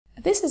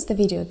This is the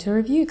video to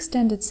review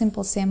Extended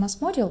Simple CMS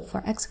module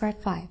for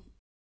XCard 5.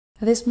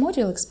 This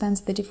module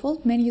expands the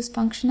default menus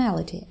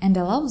functionality and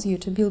allows you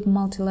to build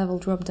multi-level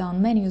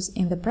drop-down menus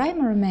in the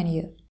primary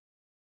menu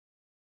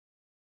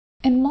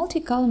and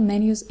multi-column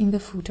menus in the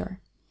footer.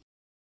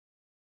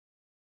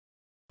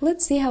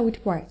 Let's see how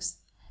it works.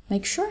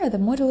 Make sure the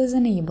module is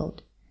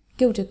enabled.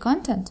 Go to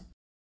Content,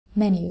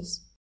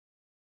 Menus.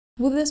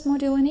 With this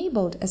module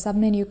enabled, a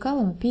submenu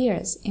column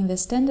appears in the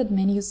Standard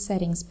Menus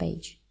Settings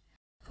page.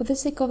 For the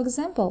sake of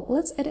example,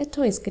 let's add a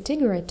Toys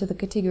category to the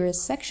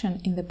Categories section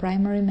in the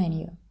primary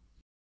menu.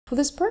 For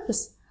this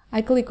purpose,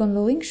 I click on the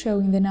link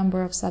showing the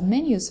number of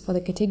submenus for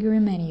the category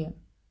menu.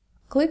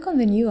 Click on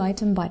the New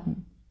Item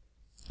button.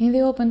 In the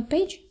open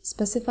page,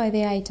 specify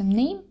the item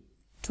name,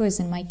 Toys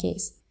in my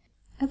case,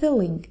 and the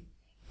link.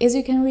 As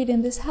you can read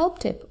in this help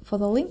tip, for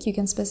the link you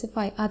can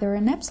specify either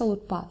an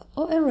absolute path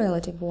or a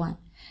relative one.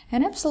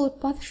 An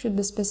absolute path should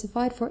be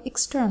specified for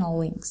external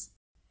links.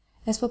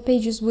 As for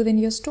pages within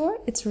your store,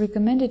 it's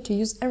recommended to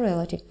use a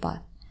relative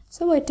path,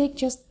 so I take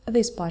just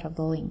this part of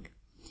the link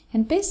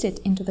and paste it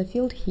into the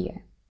field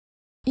here.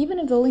 Even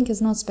if the link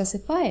is not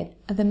specified,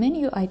 the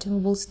menu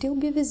item will still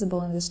be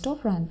visible in the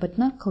storefront but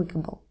not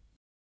clickable.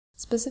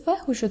 Specify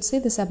who should see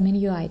the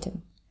submenu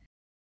item.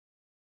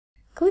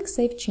 Click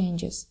Save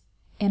Changes.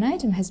 An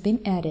item has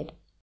been added.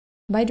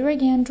 By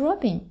dragging and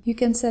dropping, you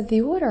can set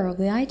the order of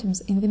the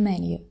items in the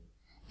menu.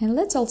 And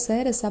let's also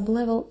add a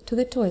sublevel to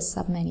the Toys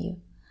submenu.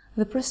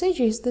 The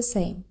procedure is the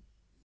same.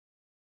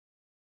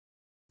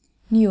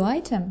 New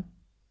item,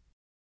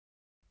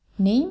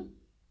 name,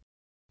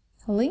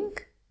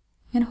 link,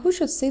 and who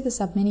should see the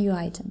submenu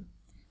item.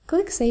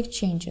 Click Save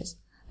Changes.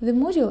 The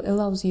module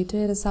allows you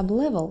to add a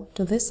sublevel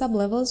to this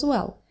sublevel as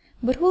well,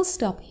 but we'll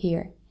stop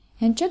here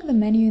and check the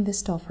menu in the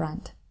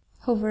storefront.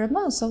 Hover a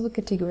mouse over the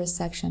Categories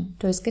section.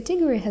 Toys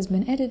category has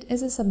been added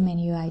as a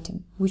submenu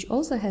item, which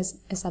also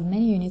has a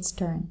submenu in its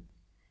turn.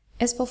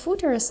 As for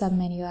footer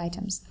submenu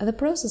items, the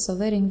process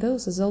of adding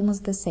those is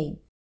almost the same.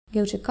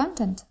 Go to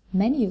Content,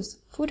 Menus,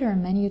 Footer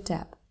Menu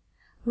tab.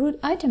 Root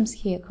items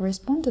here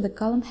correspond to the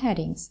column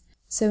headings,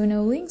 so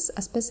no links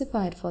are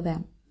specified for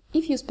them.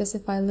 If you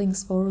specify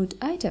links for root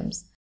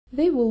items,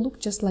 they will look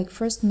just like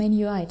first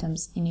menu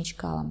items in each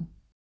column.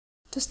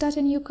 To start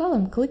a new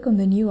column, click on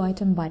the New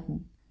Item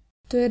button.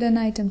 To add an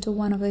item to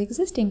one of the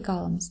existing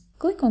columns,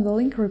 click on the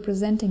link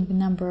representing the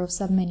number of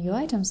submenu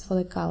items for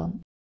the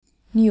column.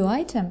 New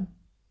Item,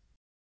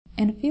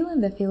 and fill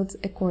in the fields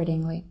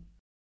accordingly.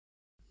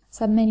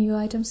 Submenu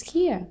items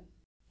here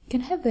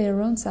can have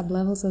their own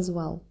sublevels as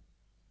well.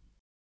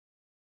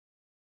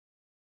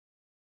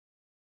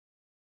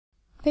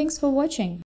 Thanks for watching!